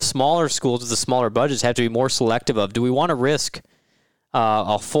smaller schools with the smaller budgets have to be more selective of, do we want to risk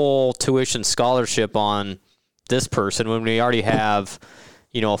a full tuition scholarship on this person when we already have,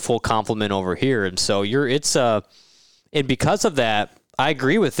 a full complement over here. And so and because of that, I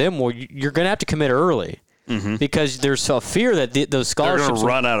agree with them. Well, you're going to have to commit early because there's a fear that those scholarships are going to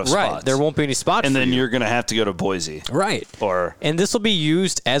run out of spots. Right. There won't be any spots. And then you're going to have to go to Boise. Right. And this will be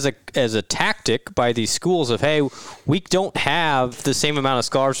used as a tactic by these schools of, hey, we don't have the same amount of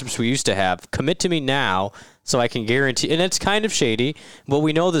scholarships we used to have. Commit to me now. so I can guarantee, and it's kind of shady, but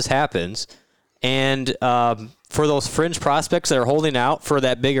we know this happens. And for those fringe prospects that are holding out for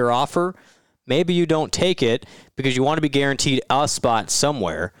that bigger offer, maybe you don't take it because you want to be guaranteed a spot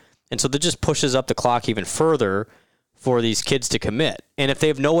somewhere. And so that just pushes up the clock even further for these kids to commit. And if they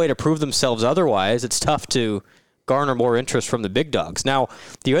have no way to prove themselves otherwise, it's tough to garner more interest from the big dogs. Now,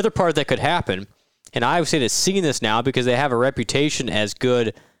 the other part that could happen, and Iowa State is seeing this now because they have a reputation as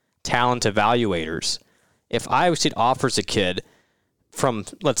good talent evaluators. If Iowa State offers a kid from,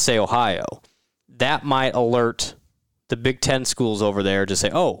 let's say, Ohio, that might alert the Big Ten schools over there to say,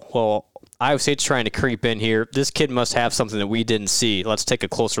 oh, well, Iowa State's trying to creep in here. This kid must have something that we didn't see. Let's take a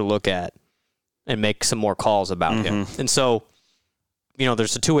closer look at and make some more calls about him. And so,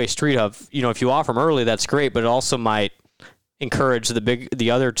 there's a two-way street of, if you offer him early, that's great, but it also might encourage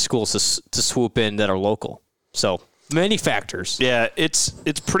the other schools to swoop in that are local. So many factors. Yeah, it's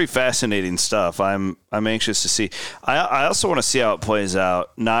pretty fascinating stuff. I'm anxious to see. I also want to see how it plays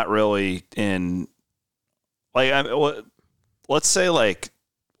out. Not really in let's say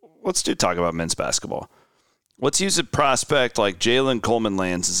let's talk about men's basketball. Let's use a prospect like Jalen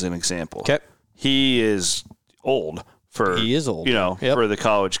Coleman-Lands as an example. Okay, he is old for for the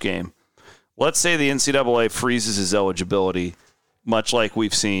college game. Let's say the NCAA freezes his eligibility, much like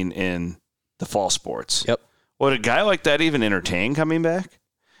we've seen in the fall sports. Yep. Would a guy like that even entertain coming back?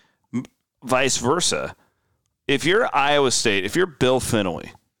 Vice versa. If you're Iowa State, if you're Bill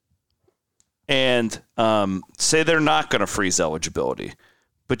Finley, and say they're not going to freeze eligibility,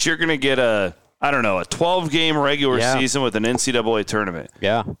 but you're going to get a 12-game regular season with an NCAA tournament.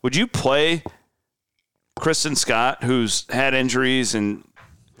 Yeah. Would you play Kristen Scott, who's had injuries, and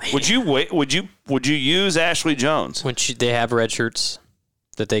would you use Ashley Jones? When they have red shirts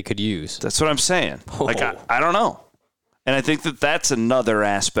that they could use. That's what I'm saying. Oh. I don't know. And I think that's another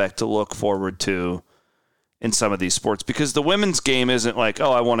aspect to look forward to in some of these sports, because the women's game isn't like,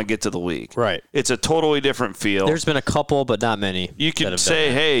 I want to get to the league. Right. It's a totally different feel. There's been a couple, but not many. You can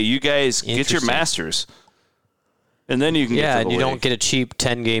say, hey, you guys get your masters, and then you can get to the league. Yeah, and you don't get a cheap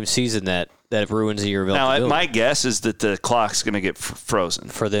 10-game season that ruins your availability. Now, my guess is that the clock's going to get frozen.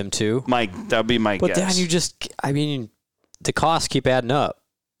 For them, too? That would be my guess. But then the costs keep adding up,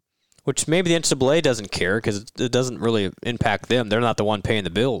 which maybe the NCAA doesn't care because it doesn't really impact them. They're not the one paying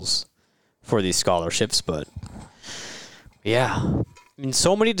the bills for these scholarships, but yeah.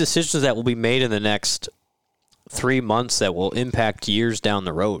 So many decisions that will be made in the next 3 months that will impact years down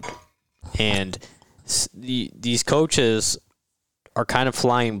the road. And these coaches are kind of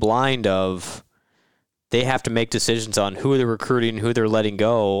flying blind of they have to make decisions on who they're recruiting, who they're letting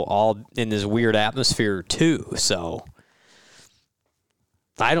go, all in this weird atmosphere too. So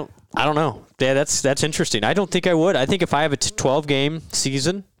I don't know. Yeah, that's interesting. I don't think I would. I think if I have a 12-game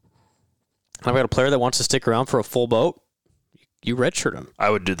season, I've got a player that wants to stick around for a full boat, you redshirt him. I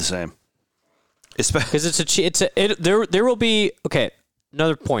would do the same. Because there will be, okay,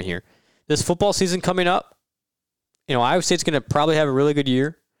 another point here. This football season coming up, Iowa State's going to probably have a really good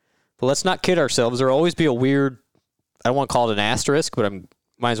year, but let's not kid ourselves. There will always be a weird, I don't want to call it an asterisk, but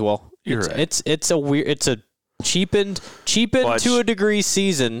might as well. You're right. It's a cheapened to a degree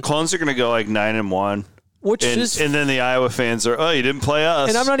season. Clones are going to go like 9-1. And then the Iowa fans are, you didn't play us.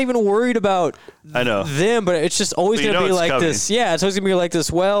 And I'm not even worried about them, but it's just always going to be like coming. this. Yeah, it's always going to be like this,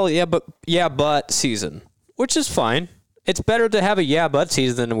 but season, which is fine. It's better to have a but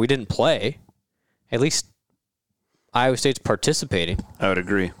season than we didn't play. At least Iowa State's participating. I would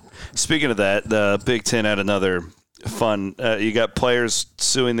agree. Speaking of that, the Big Ten had another fun. You got players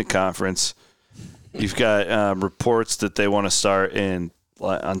suing the conference. You've got reports that they want to start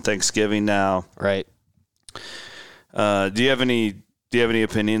on Thanksgiving now. Right. Do you have any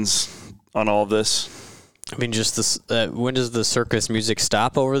opinions on all of this? I mean, just this. When does the circus music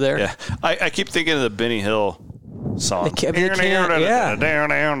stop over there? Yeah, I keep thinking of the Benny Hill song.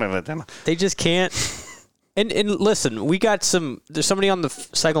 They just can't. And listen, there's somebody on the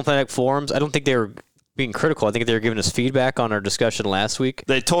Cyclone Fanatic forums. I don't think they were being critical. I think they were giving us feedback on our discussion last week.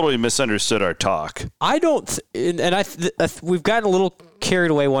 They totally misunderstood our talk. I don't, we've gotten a little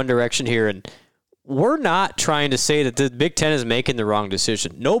carried away one direction here, and we're not trying to say that the Big Ten is making the wrong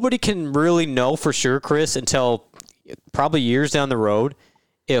decision. Nobody can really know for sure, Chris, until probably years down the road,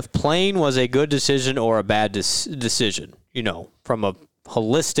 if playing was a good decision or a bad decision, from a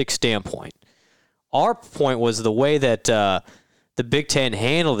holistic standpoint. Our point was the way that the Big Ten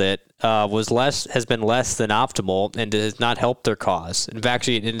handled it has been less than optimal and has not helped their cause. In fact,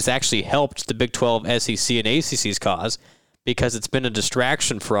 it's actually helped the Big 12, SEC, and ACC's cause because it's been a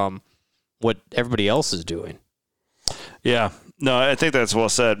distraction from what everybody else is doing. Yeah, No, I think that's well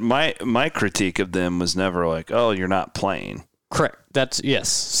said. My critique of them was never like, oh, you're not playing. Correct. That's yes.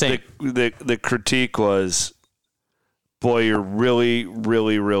 Same. The critique was, boy, you're really,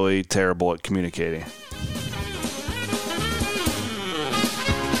 really, really terrible at communicating.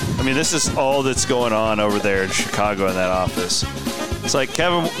 I mean, this is all that's going on over there in Chicago in that office. It's like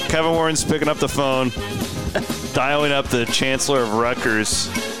Kevin Warren's picking up the phone, dialing up the Chancellor of Rutgers.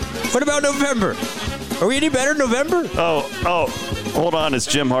 What about November? Are we any better in November? Oh, hold on. It's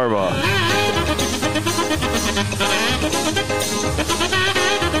Jim Harbaugh.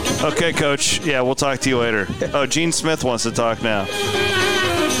 Okay, Coach. Yeah, we'll talk to you later. Oh, Gene Smith wants to talk now.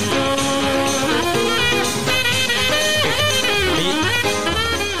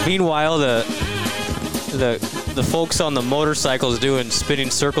 Meanwhile, the folks on the motorcycles doing spinning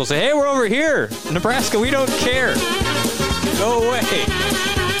circles say, hey, we're over here. Nebraska, we don't care. Go away.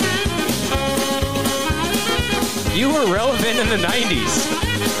 You were relevant in the 90s.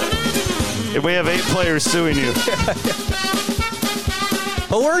 And we have 8 players suing you.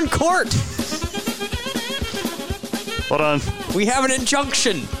 But we're in court. Hold on. We have an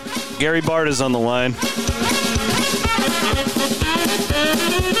injunction. Gary Bart is on the line.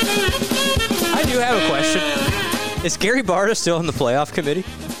 I do have a question. Is Gary Barta still in the playoff committee?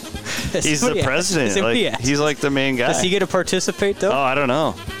 He's the president. He's like the main guy. Does he get to participate, though? Oh, I don't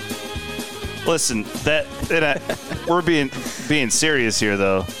know. Listen, we're being serious here,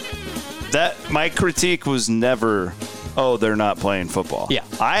 though. My critique was never, oh, they're not playing football. Yeah.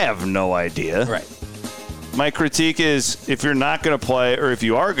 I have no idea. Right. My critique is if you're not going to play or if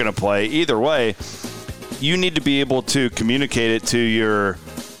you are going to play, either way, you need to be able to communicate it to your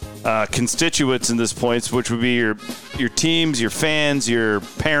constituents in this point, which would be your teams, your fans, your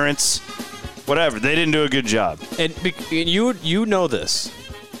parents, whatever. They didn't do a good job. And you know this.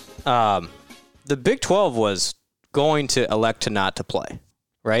 The Big 12 was going to elect to not to play,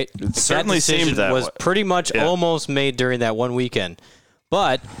 right? It certainly seemed that was way. pretty much almost made during that one weekend.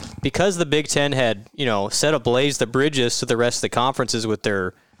 But because the Big 10 had, set ablaze the bridges to the rest of the conferences with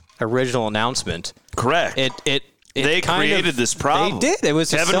their original announcement. Correct. They created this problem. They did. It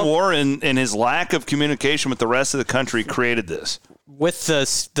was Kevin Warren and his lack of communication with the rest of the country created this. With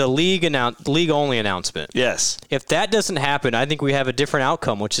the league only announcement. Yes. If that doesn't happen, I think we have a different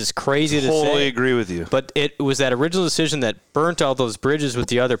outcome, which is crazy to say. Totally agree with you. But it was that original decision that burnt all those bridges with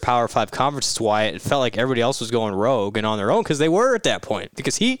the other Power 5 conferences, why it felt like everybody else was going rogue and on their own, because they were at that point.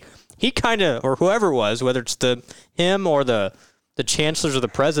 Because he kind of, or whoever it was, whether it's him or the chancellors or the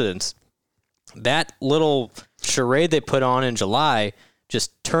presidents, that little charade they put on in July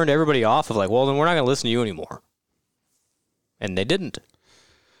just turned everybody off of like, well, then we're not going to listen to you anymore. And they didn't.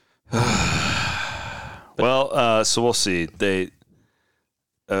 Well, so we'll see. They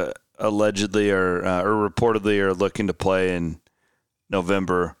allegedly or reportedly are looking to play in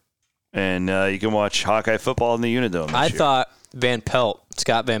November, and you can watch Hawkeye football in the Unidome. I thought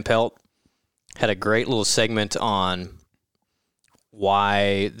Scott Van Pelt, had a great little segment on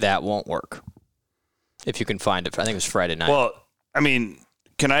why that won't work. If you can find it. I think it was Friday night. Well, I mean,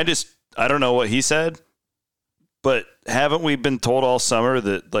 I don't know what he said, but haven't we been told all summer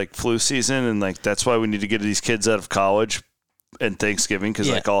that, like, flu season and, like, that's why we need to get these kids out of college and Thanksgiving because,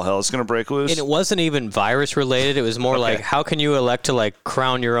 like, all hell is going to break loose? And it wasn't even virus-related. It was more like, how can you elect to, like,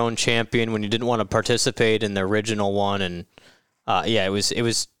 crown your own champion when you didn't want to participate in the original one? And, it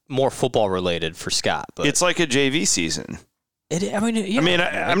was more football-related for Scott. But it's like a JV season.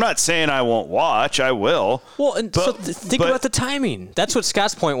 I'm not saying I won't watch. I will. Well, think about the timing. That's what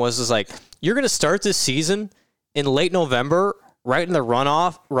Scott's point was. Is like you're going to start this season in late November, right in the run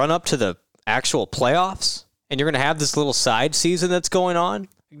up to the actual playoffs, and you're going to have this little side season that's going on.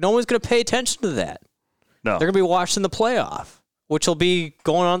 No one's going to pay attention to that. No, they're going to be watching the playoff, which will be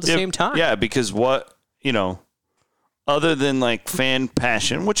going on at the same time. Yeah, because other than like fan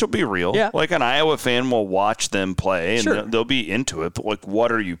passion, which will be real, like an Iowa fan will watch them play and they'll be into it. But like,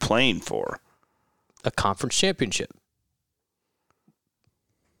 what are you playing for? A conference championship.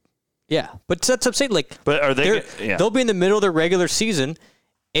 Yeah, but that's what I'm saying. Like, but are they? They'll be in the middle of their regular season,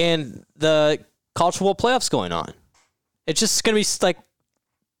 and the college football playoffs going on. It's just going to be like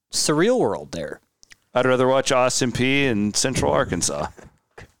surreal world there. I'd rather watch Austin Peay and Central Arkansas.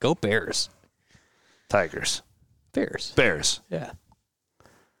 Go Bears. Tigers. Bears. Yeah.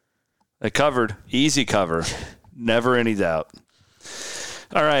 They covered. Easy cover. Never any doubt.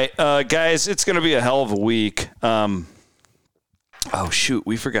 All right, guys, it's going to be a hell of a week.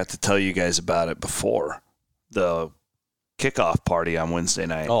 We forgot to tell you guys about it before the kickoff party on Wednesday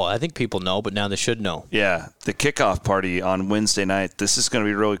night. Oh, I think people know, but now they should know. Yeah, the kickoff party on Wednesday night. This is going to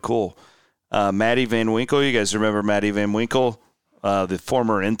be really cool. Maddie Van Winkle, you guys remember Maddie Van Winkle? the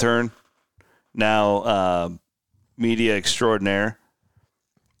former intern, now media extraordinaire.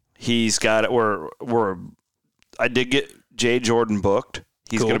 He's got it. I did get Jay Jordan booked.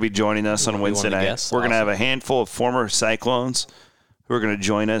 He's Cool. going to be joining us on Wednesday night. Guess? We're going to Awesome. have a handful of former Cyclones who are going to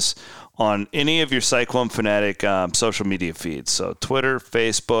join us on any of your Cyclone Fanatic social media feeds. So Twitter,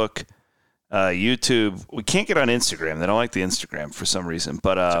 Facebook, YouTube. We can't get on Instagram. They don't like the Instagram for some reason.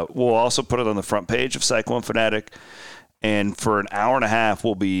 But we'll also put it on the front page of Cyclone Fanatic. And for an hour and a half,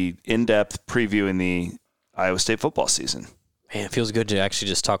 we'll be in-depth previewing the Iowa State football season. Man, it feels good to actually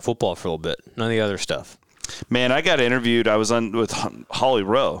just talk football for a little bit. None of the other stuff. Man, I got interviewed. I was on with Holly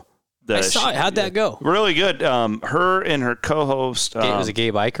Rowe. I saw it. How'd that go? Really good. Her and her co-host. Was it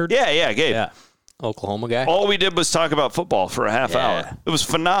Gabe Eichert? Yeah, Gabe. Yeah. Oklahoma guy. All we did was talk about football for a half hour. It was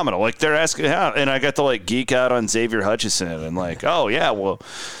phenomenal. Like they're asking how, and I got to like geek out on Xavier Hutchinson and like, oh yeah, well,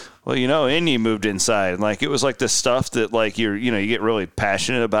 Indy moved inside. And like it was like the stuff that like you get really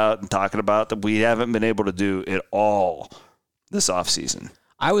passionate about and talking about that we haven't been able to do at all this offseason.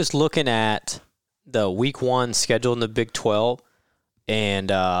 I was looking at the week 1 schedule in the Big 12,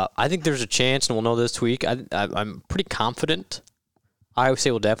 and I think there's a chance, and we'll know this week. I'm pretty confident Iowa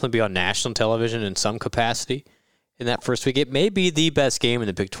State will definitely be on national television in some capacity in that first week. It may be the best game in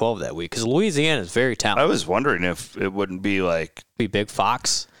the Big 12 that week because Louisiana is very talented. I was wondering if it wouldn't be like Be Big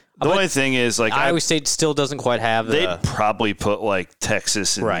Fox. the only thing is like Iowa State still doesn't quite have the. they'd probably put like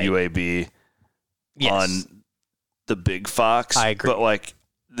Texas and Right. UAB Yes. on the Big Fox. I agree. But like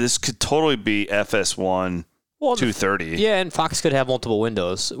this could totally be FS1 Well, 230. Yeah, and Fox could have multiple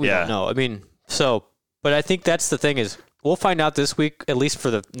windows. We don't know. I mean, but I think that's the thing is we'll find out this week, at least for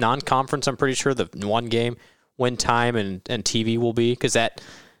the non-conference, I'm pretty sure, the one game, when time and TV will be, because the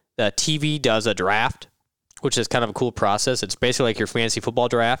TV does a draft, which is kind of a cool process. It's basically like your fantasy football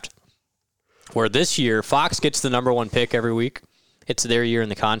draft, where this year Fox gets the number 1 pick every week. It's their year in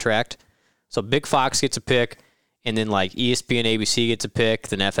the contract. So Big Fox gets a pick, and then like ESPN, ABC gets a pick,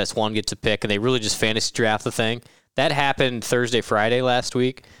 then FS1 gets a pick, and they really just fantasy draft the thing. That happened Thursday, Friday last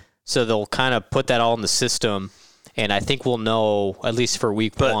week. So they'll kind of put that all in the system, and I think we'll know, at least for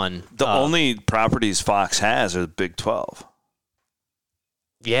week 1. The only properties Fox has are the Big 12.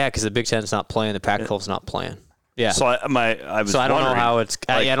 Yeah, because the Big 10's not playing, the Pac-12's not playing. Yeah. So I was I don't know wondering, how it's.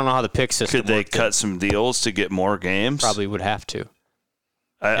 like, I don't know how the pick system. could they worked. cut some deals to get more games? Probably would have to.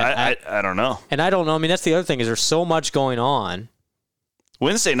 I don't know. And I don't know. I mean, that's the other thing is there's so much going on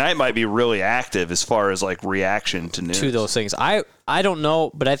Wednesday night might be really active as far as like reaction to news. to those things. I don't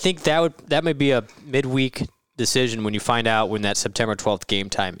know, but I think that may be a midweek decision when you find out when that September 12th game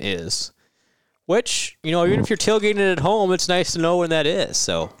time is. Which, even if you're tailgating at home, it's nice to know when that is.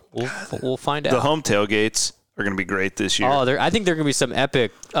 So we'll find out. The home tailgates are going to be great this year. Oh, I think they're going to be some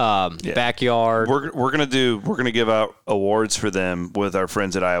epic backyard. We're gonna give out awards for them with our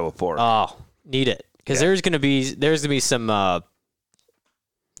friends at Iowa Port. Oh, need it because there's going to be some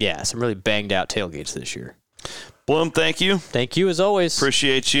some really banged out tailgates this year. Bloom, thank you. Thank you as always.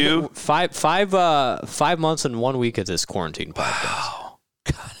 Appreciate you. 5 months and 1 week of this quarantine podcast. Wow,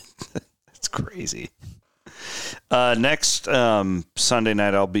 God, that's crazy. Next Sunday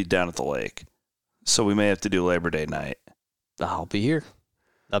night, I'll be down at the lake, so we may have to do Labor Day night. I'll be here.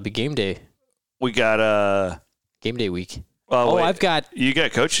 That'll be game day. We got Game day week. wait. you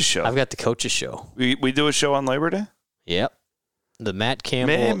got Coach's show. I've got the coaches show. We do a show on Labor Day. Yep. The Matt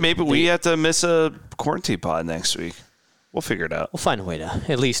Campbell. Maybe we have to miss a quarantine pod next week. We'll figure it out. We'll find a way to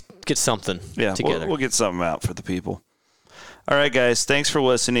at least get something together. We'll get something out for the people. All right, guys. Thanks for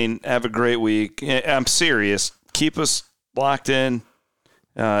listening. Have a great week. I'm serious. Keep us locked in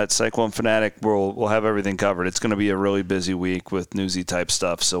at Cyclone Fanatic. We'll have everything covered. It's going to be a really busy week with newsy type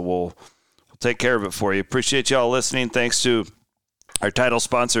stuff, so we'll take care of it for you. Appreciate y'all listening. Thanks to our title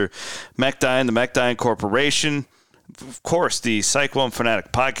sponsor, MechDyne, the MechDyne Corporation. Of course, the Cyclone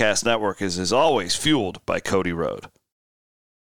Fanatic Podcast Network is, as always, fueled by Cody Road.